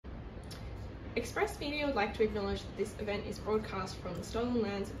Express Media would like to acknowledge that this event is broadcast from the stolen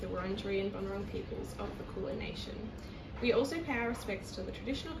lands of the Wurundjeri and Bunurong peoples of the Kulin Nation. We also pay our respects to the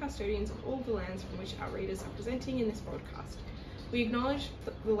traditional custodians of all the lands from which our readers are presenting in this broadcast. We acknowledge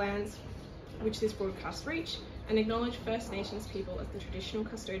the lands which this broadcast reach and acknowledge First Nations people as the traditional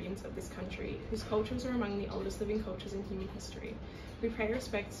custodians of this country, whose cultures are among the oldest living cultures in human history. We pay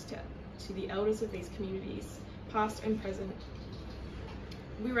respects to the elders of these communities, past and present.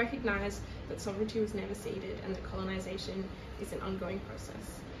 We recognise that sovereignty was never ceded and that colonisation is an ongoing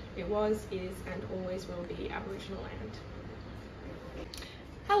process. It was, is and always will be Aboriginal land.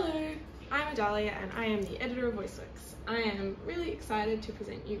 Hello, I'm Adalya and I am the editor of Voiceworks. I am really excited to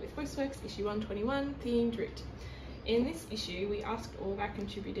present you with Voiceworks issue 121 themed Root. In this issue we asked all of our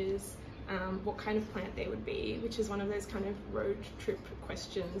contributors what kind of plant they would be, which is one of those kind of road trip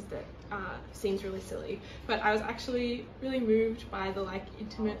questions that seems really silly, but I was actually really moved by the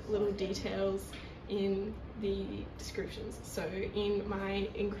intimate little details in the descriptions. So in my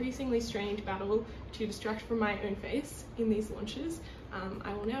increasingly strained battle to distract from my own face in these launches,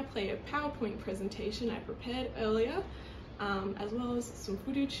 I will now play a PowerPoint presentation I prepared earlier, as well as some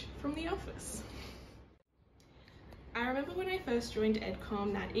footage from the office. I remember when I first joined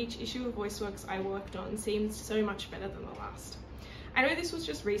EdCom that each issue of Voiceworks I worked on seemed so much better than the last. I know this was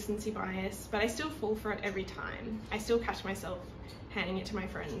just recency bias, but I still fall for it every time. I still catch myself handing it to my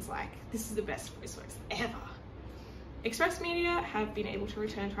friends like, this is the best Voiceworks ever. Express Media have been able to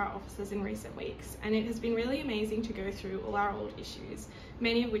return to our offices in recent weeks, and it has been really amazing to go through all our old issues,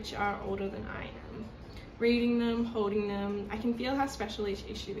 many of which are older than I am. Reading them, holding them, I can feel how special each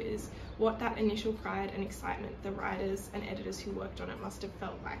issue is, what that initial pride and excitement the writers and editors who worked on it must have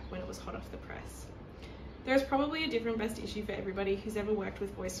felt like when it was hot off the press. There is probably a different best issue for everybody who's ever worked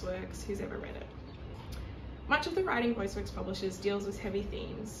with Voiceworks, who's ever read it. Much of the writing Voiceworks publishes deals with heavy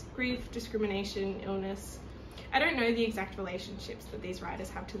themes: grief, discrimination, illness. I don't know the exact relationships that these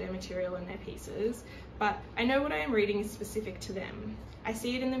writers have to their material and their pieces, but I know what I am reading is specific to them. I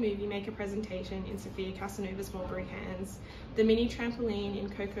see it in the Movie Maker presentation in Sofia Casanova's Mulberry Hands, the mini trampoline in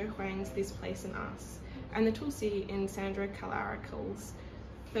Coco Huang's This Place and Us, and the Tulsi in Sandra Kalarical's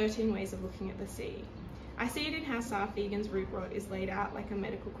 13 Ways of Looking at the Sea. I see it in how Saf Egan's root rot is laid out like a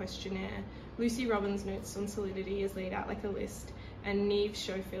medical questionnaire, Lucy Robbins' notes on solidity is laid out like a list, and Neve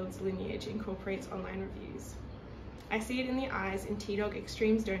Schofield's lineage incorporates online reviews. I see it in the eyes in T-Dog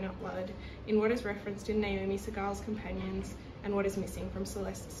Extreme's Donut Blood, in what is referenced in Naomi Segal's Companions, and what is missing from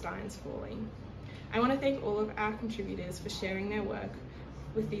Celeste Stein's Falling. I want to thank all of our contributors for sharing their work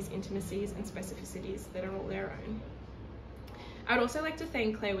with these intimacies and specificities that are all their own. I would also like to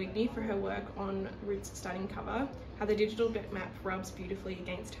thank Claire Wigney for her work on Root's stunning cover, how the digital bitmap rubs beautifully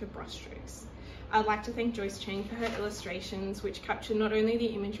against her brushstrokes. I'd like to thank Joyce Chang for her illustrations, which capture not only the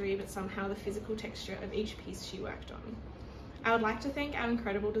imagery but somehow the physical texture of each piece she worked on. I would like to thank our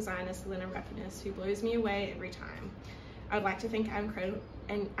incredible designer Selena Rapinas, who blows me away every time. I would like to thank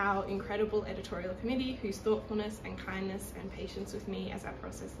our incredible editorial committee, whose thoughtfulness and kindness and patience with me as our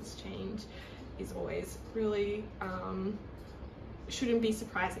processes change is always really, shouldn't be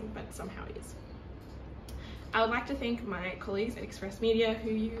surprising, but somehow is. I would like to thank my colleagues at Express Media, who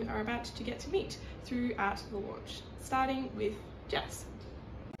you are about to get to meet throughout the launch, starting with Jes.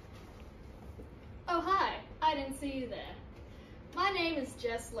 Oh hi, I didn't see you there. My name is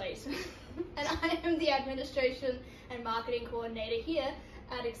Jes Layton, and I am the Administration and Marketing Coordinator here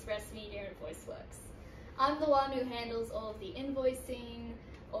at Express Media and Voiceworks. I'm the one who handles all of the invoicing,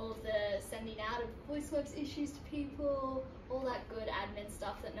 all of the sending out of Voiceworks issues to people, all that good admin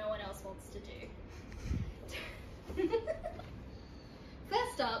stuff that no one else wants to do.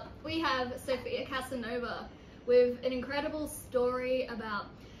 First up, we have Sofia Casanova with an incredible story about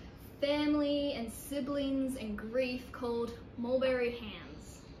family and siblings and grief called Mulberry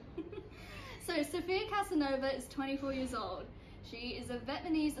Hands. So Sofia Casanova is 24 years old. She is a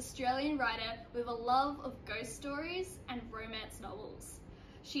Vietnamese Australian writer with a love of ghost stories and romance novels.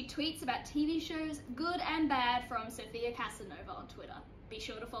 She tweets about TV shows, good and bad, from Sofia Casanova on Twitter. Be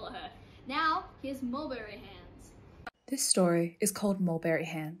sure to follow her. Now, here's Mulberry Hands. This story is called Mulberry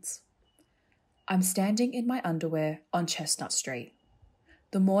Hands. I'm standing in my underwear on Chestnut Street.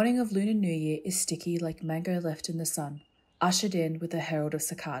 The morning of Lunar New Year is sticky like mango left in the sun, ushered in with a herald of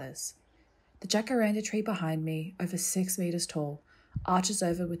cicadas. The jacaranda tree behind me, over 6 meters tall, arches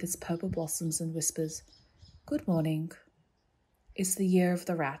over with its purple blossoms and whispers, "Good morning." It's the year of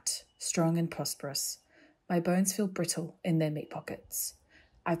the rat, strong and prosperous. My bones feel brittle in their meat pockets.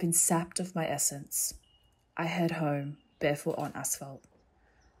 I've been sapped of my essence. I head home, barefoot on asphalt.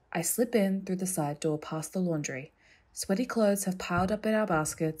 I slip in through the side door past the laundry. Sweaty clothes have piled up in our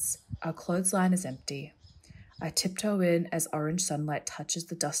baskets. Our clothesline is empty. I tiptoe in as orange sunlight touches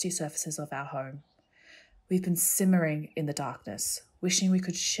the dusty surfaces of our home. We've been simmering in the darkness, wishing we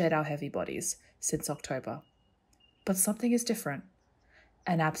could shed our heavy bodies since October. But something is different.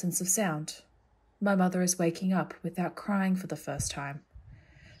 An absence of sound. My mother is waking up without crying for the first time.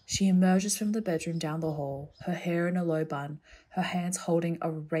 She emerges from the bedroom down the hall, her hair in a low bun, her hands holding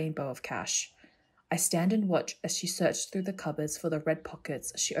a rainbow of cash. I stand and watch as she searches through the cupboards for the red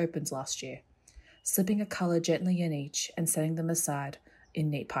pockets she opened last year, slipping a colour gently in each and setting them aside in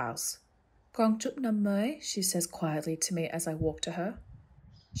neat piles. "Gongchuk namoy," she says quietly to me as I walk to her.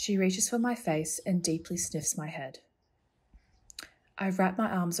 She reaches for my face and deeply sniffs my head. I wrap my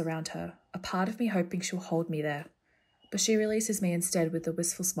arms around her, a part of me hoping she'll hold me there, but she releases me instead with a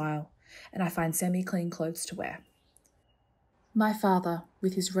wistful smile, and I find semi-clean clothes to wear. My father,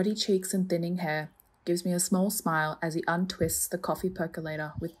 with his ruddy cheeks and thinning hair, gives me a small smile as he untwists the coffee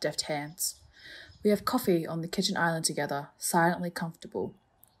percolator with deft hands. We have coffee on the kitchen island together, silently comfortable.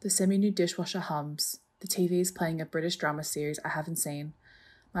 The semi-new dishwasher hums. The TV is playing a British drama series I haven't seen.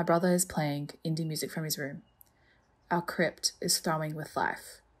 My brother is playing indie music from his room. Our crypt is throwing with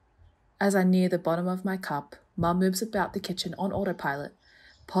life. As I near the bottom of my cup, Mum moves about the kitchen on autopilot.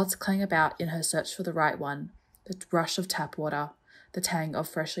 Pots clang about in her search for the right one, the rush of tap water, the tang of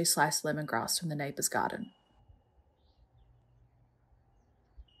freshly sliced lemongrass from the neighbour's garden.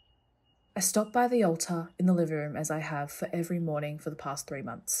 I stop by the altar in the living room as I have for every morning for the past 3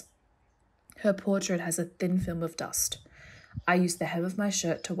 months. Her portrait has a thin film of dust. I use the hem of my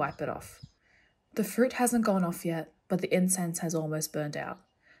shirt to wipe it off. The fruit hasn't gone off yet, but the incense has almost burned out.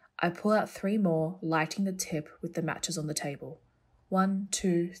 I pull out 3 more, lighting the tip with the matches on the table. 1,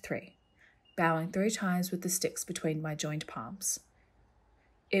 2, 3. Bowing 3 times with the sticks between my joined palms.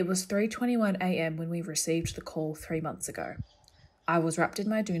 It was 3:21 a.m. when we received the call 3 months ago. I was wrapped in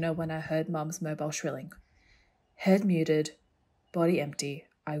my doona when I heard Mum's mobile shrilling. Head muted, body empty,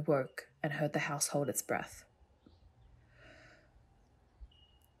 I woke and heard the house hold its breath.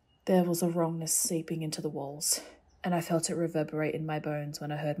 There was a wrongness seeping into the walls, and I felt it reverberate in my bones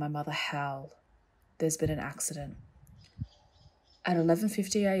when I heard my mother howl. There's been an accident. At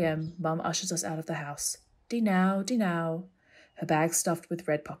 11:50 a.m, Mum ushers us out of the house. Dee-now, dee-now. Her bag stuffed with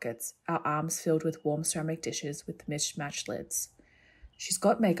red pockets, our arms filled with warm ceramic dishes with mismatched lids. She's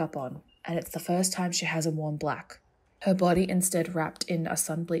got makeup on, and it's the first time she hasn't worn black. Her body instead wrapped in a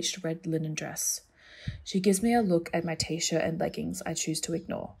sun-bleached red linen dress. She gives me a look at my t-shirt and leggings I choose to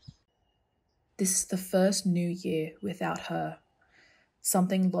ignore. This is the first new year without her.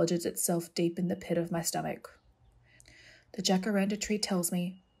 Something lodges itself deep in the pit of my stomach. The jacaranda tree tells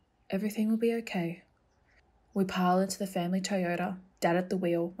me, everything will be okay. We pile into the family Toyota, Dad at the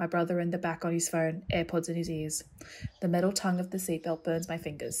wheel, my brother in the back on his phone, AirPods in his ears. The metal tongue of the seatbelt burns my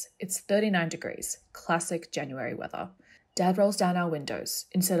fingers. It's 39 degrees, classic January weather. Dad rolls down our windows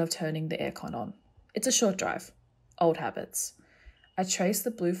instead of turning the aircon on. It's a short drive. Old habits. I trace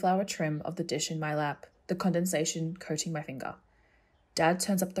the blue flower trim of the dish in my lap, the condensation coating my finger. Dad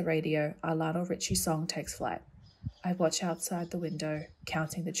turns up the radio, our Lionel Richie song takes flight. I watch outside the window,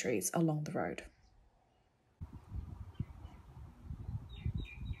 counting the trees along the road.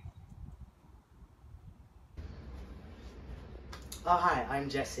 Oh, hi, I'm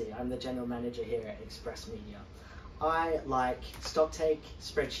Jesse. I'm the general manager here at Express Media. I like stocktake,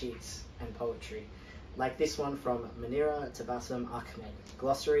 spreadsheets, and poetry, like this one from Munira, Tabassum, Ahmed,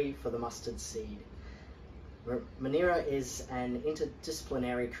 Glossary for the Mustard Seed. Munira is an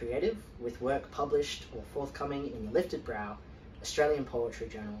interdisciplinary creative with work published or forthcoming in The Lifted Brow, Australian Poetry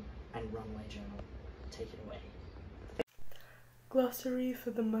Journal, and Runway Journal. Take it away. Glossary for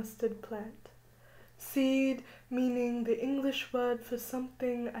the mustard plant. Seed, meaning the English word for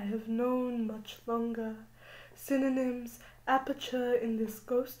something I have known much longer. Synonyms: aperture in this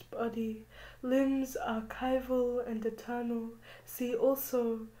ghost body, limbs archival and eternal. See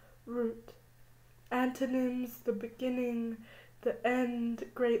also root. Antonyms: the beginning, the end,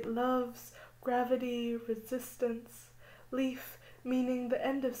 great loves, gravity, resistance. Leaf, meaning the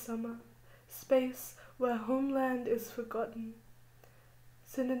end of summer, space where homeland is forgotten.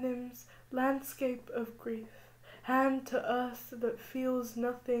 Synonyms: landscape of grief, hand to earth that feels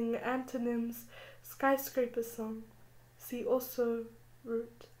nothing. Antonyms: skyscraper song. See also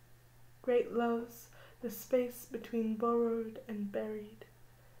root. Great loves, the space between borrowed and buried.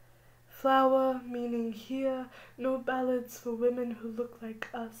 Flower, meaning here, no ballads for women who look like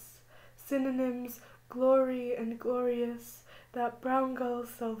us. Synonyms: glory and glorious, that brown girl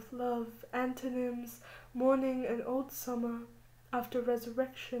self-love. Antonyms: mourning an old summer, after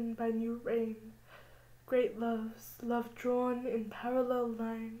resurrection by new rain. Great loves, love drawn in parallel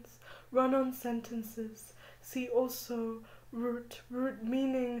lines, run-on sentences. See also root, root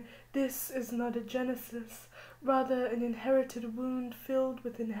meaning this is not a genesis, rather an inherited wound filled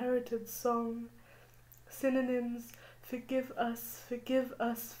with inherited song. Synonyms, forgive us, forgive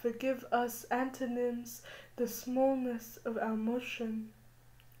us, forgive us. Antonyms, the smallness of our motion.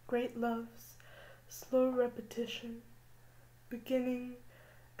 Great loves, slow repetition, beginning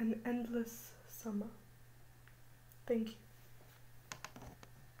an endless summer. Thank you.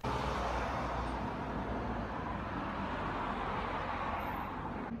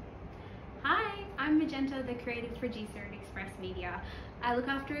 Hi, I'm Magenta, the creative producer at Express Media. I look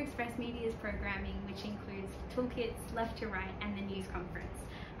after Express Media's programming, which includes Toolkits, Left to Right, and the News Conference.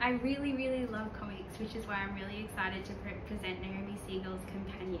 I really love comics, which is why I'm really excited to present Naomi Segal's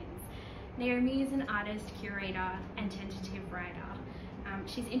Companions. Naomi is an artist, curator, and tentative writer.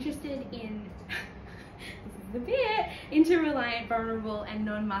 She's interested in interreliant, vulnerable, and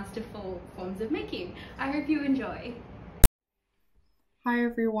non-masterful forms of making. I hope you enjoy. Hi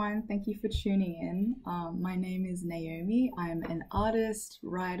everyone, thank you for tuning in. My name is Naomi. I'm an artist,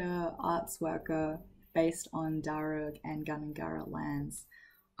 writer, arts worker based on Darug and Gundungurra lands,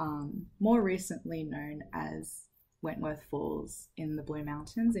 more recently known as Wentworth Falls in the Blue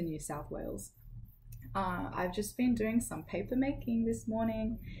Mountains in New South Wales. I've just been doing some paper making this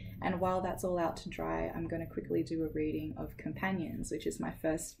morning, and while that's all out to dry, I'm going to quickly do a reading of Companions, which is my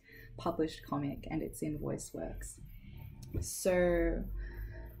first published comic, and it's in Voiceworks. So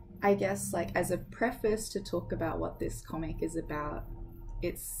I guess, like, as a preface to talk about what this comic is about,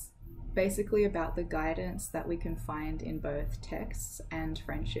 it's basically about the guidance that we can find in both texts and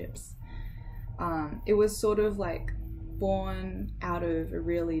friendships. It was sort of like born out of a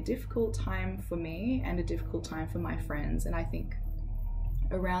really difficult time for me and a difficult time for my friends, and I think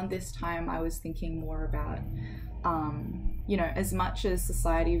around this time I was thinking more about you know, as much as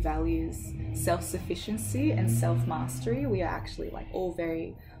society values self-sufficiency and self-mastery, we are actually like all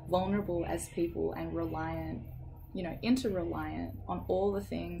very vulnerable as people and reliant, you know, interreliant on all the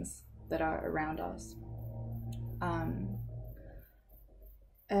things that are around us.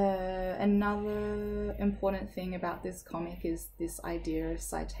 Another important thing about this comic is this idea of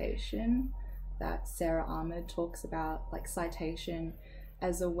citation that Sarah Ahmed talks about, like citation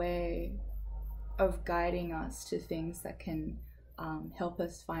as a way of guiding us to things that can help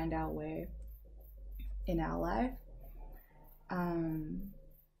us find our way in our life.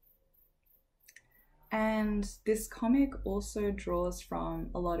 And this comic also draws from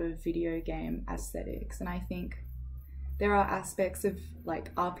a lot of video game aesthetics, and I think there are aspects of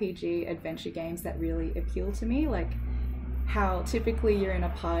like RPG adventure games that really appeal to me, like how typically you're in a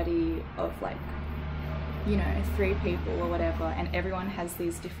party of like, you know, 3 people or whatever, and everyone has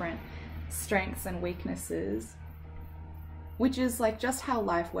these different strengths and weaknesses, which is like just how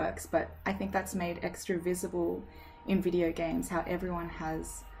life works, but I think that's made extra visible in video games, how everyone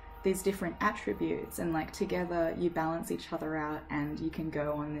has these different attributes, and like together you balance each other out and you can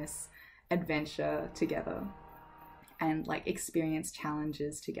go on this adventure together and like experience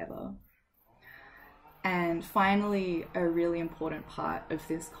challenges together. And finally, a really important part of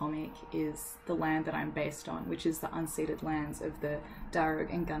this comic is the land that I'm based on, which is the unceded lands of the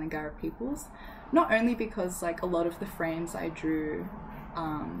Darug and Gundungurra peoples. Not only because like a lot of the frames I drew,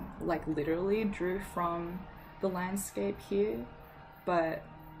 like literally drew from the landscape here, but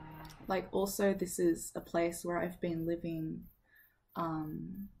like also this is a place where I've been living,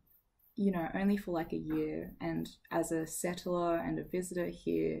 you know, only for like a year, and as a settler and a visitor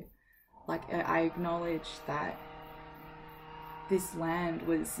here, like I acknowledge that this land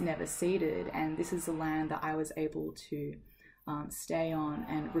was never ceded, and this is a land that I was able to stay on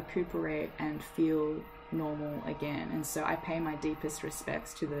and recuperate and feel normal again. And so I pay my deepest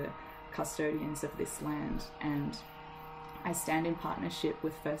respects to the custodians of this land, and I stand in partnership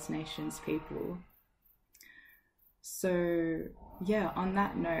with First Nations people. So yeah, on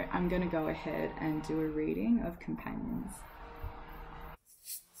that note, I'm going to go ahead and do a reading of Companions.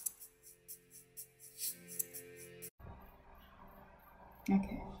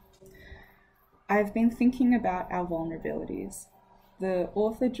 Okay. I've been thinking about our vulnerabilities. The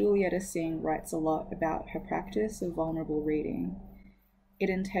author Julietta Singh writes a lot about her practice of vulnerable reading. It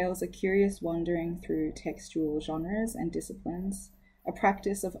entails a curious wandering through textual genres and disciplines, a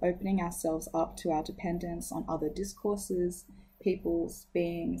practice of opening ourselves up to our dependence on other discourses, peoples,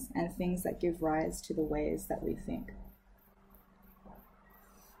 beings, and things that give rise to the ways that we think.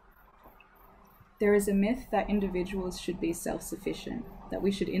 There is a myth that individuals should be self-sufficient, that we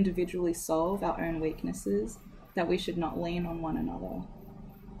should individually solve our own weaknesses, that we should not lean on one another.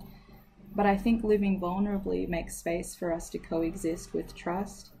 But I think living vulnerably makes space for us to coexist with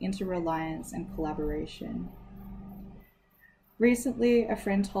trust, interreliance, and collaboration. Recently, a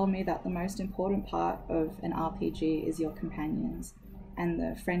friend told me that the most important part of an RPG is your companions and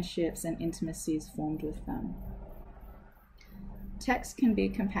the friendships and intimacies formed with them. Text can be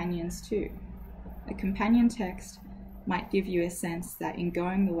companions too. A companion text might give you a sense that in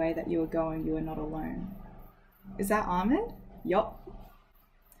going the way that you are going, you are not alone. Is that Ahmed? Yup.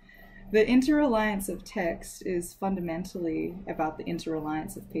 The interreliance of text is fundamentally about the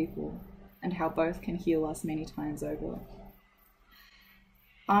interreliance of people and how both can heal us many times over.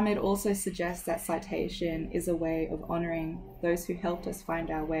 Ahmed also suggests that citation is a way of honouring those who helped us find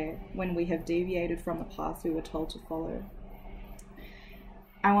our way when we have deviated from the path we were told to follow.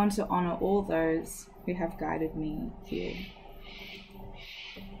 I want to honour all those who have guided me here.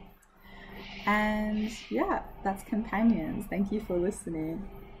 And yeah, that's Companions. Thank you for listening.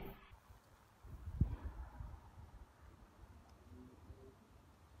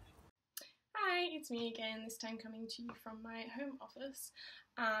 Hi, it's me again, this time coming to you from my home office.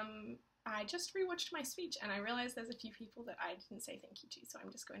 I just rewatched my speech and I realised there's a few people that I didn't say thank you to, so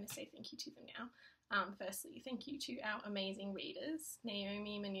I'm just going to say thank you to them now. Firstly, thank you to our amazing readers,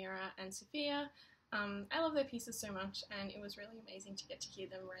 Naomi, Munira and Sofia. I love their pieces so much and it was really amazing to get to hear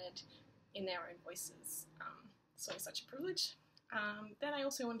them read in their own voices. So it's such a privilege. Then I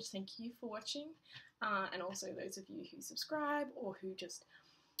also want to thank you for watching and also those of you who subscribe or who just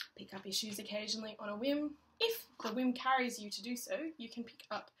pick up issues occasionally on a whim. If the whim carries you to do so, you can pick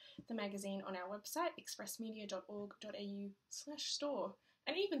up the magazine on our website, expressmedia.org.au/store,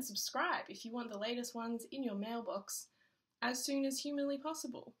 and even subscribe if you want the latest ones in your mailbox as soon as humanly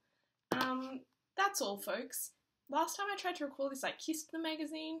possible. That's all, folks. Last time I tried to record this, I kissed the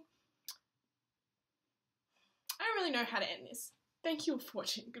magazine. I don't really know how to end this. Thank you all for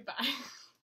watching. Goodbye.